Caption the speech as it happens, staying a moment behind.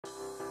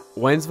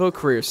Waynesville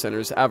Career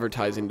Center's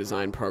Advertising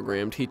Design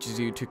program teaches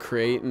you to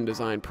create and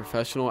design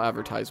professional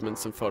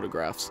advertisements and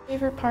photographs. My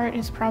favorite part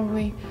is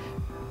probably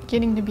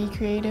getting to be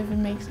creative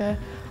and make the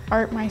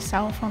art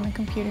myself on the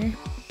computer.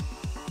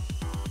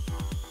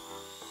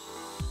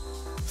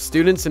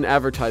 Students in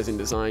advertising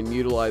design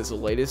utilize the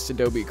latest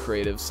Adobe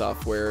creative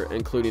software,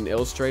 including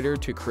Illustrator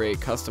to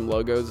create custom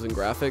logos and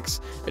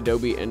graphics,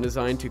 Adobe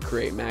InDesign to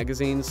create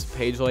magazines,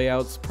 page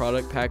layouts,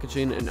 product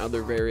packaging, and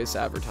other various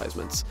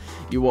advertisements.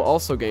 You will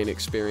also gain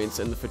experience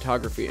in the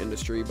photography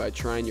industry by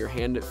trying your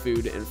hand at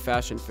food and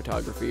fashion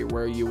photography,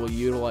 where you will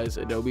utilize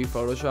Adobe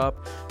Photoshop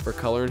for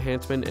color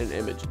enhancement and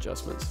image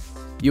adjustments.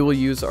 You will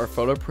use our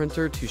photo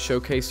printer to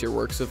showcase your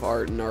works of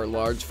art and our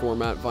large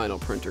format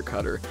vinyl printer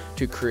cutter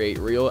to create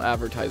real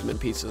advertisement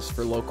pieces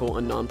for local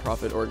and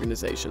nonprofit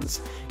organizations.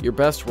 Your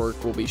best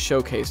work will be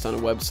showcased on a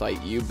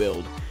website you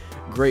build.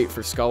 Great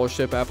for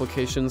scholarship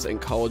applications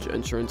and college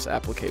entrance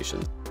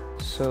applications.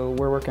 So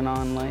we're working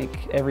on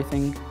like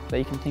everything that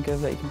you can think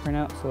of that you can print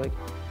out. So like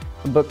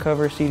a book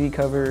cover, CD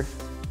cover,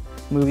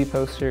 movie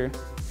poster,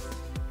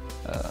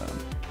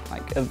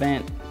 like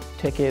event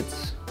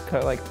tickets,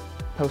 like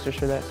posters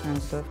for that kind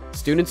of stuff.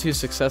 Students who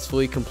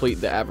successfully complete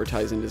the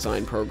advertising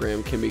design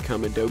program can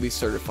become Adobe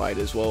certified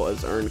as well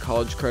as earn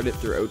college credit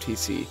through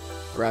OTC,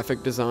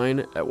 graphic design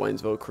at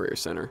Waynesville Career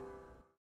Center.